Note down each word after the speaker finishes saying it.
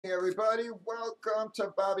Hey everybody, welcome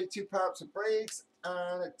to Bobby Two Pops and Breaks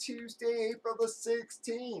on Tuesday, April the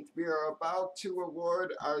 16th. We are about to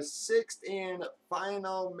award our 6th and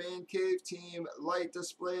final Man Cave Team light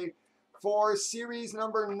display for series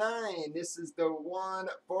number 9. This is the one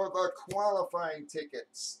for the qualifying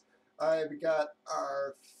tickets. I've got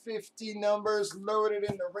our 50 numbers loaded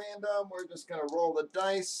into random. We're just going to roll the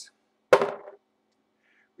dice.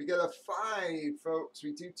 We got a 5, folks.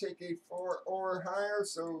 We do take a 4 or higher,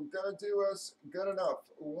 so gonna do us good enough.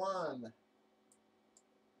 1,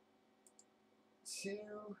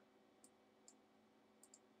 2,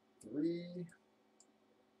 3,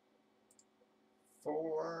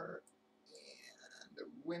 4, and the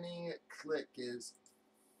winning click is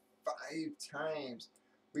 5 times.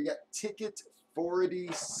 We got ticket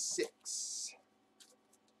 46.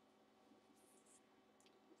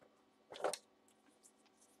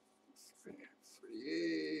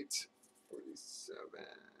 48, 47,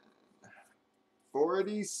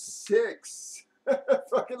 46.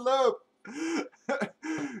 Fucking Loeb.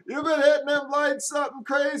 You've been hitting them lights something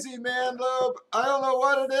crazy, man, Loeb. I don't know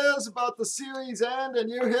what it is about the series end and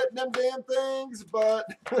you hitting them damn things, but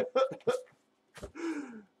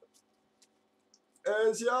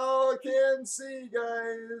as y'all can see,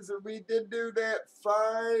 guys, we did do that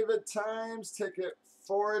 5 times. Ticket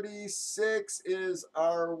 46 is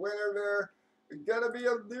our winner there. Gonna be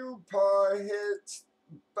a new paw hit.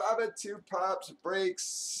 Bobby Two Pops breaks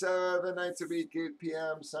 7 nights a week, 8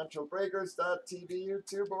 p.m. CentralBreakers.tv,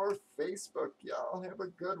 YouTube, or Facebook. Y'all have a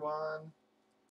good one.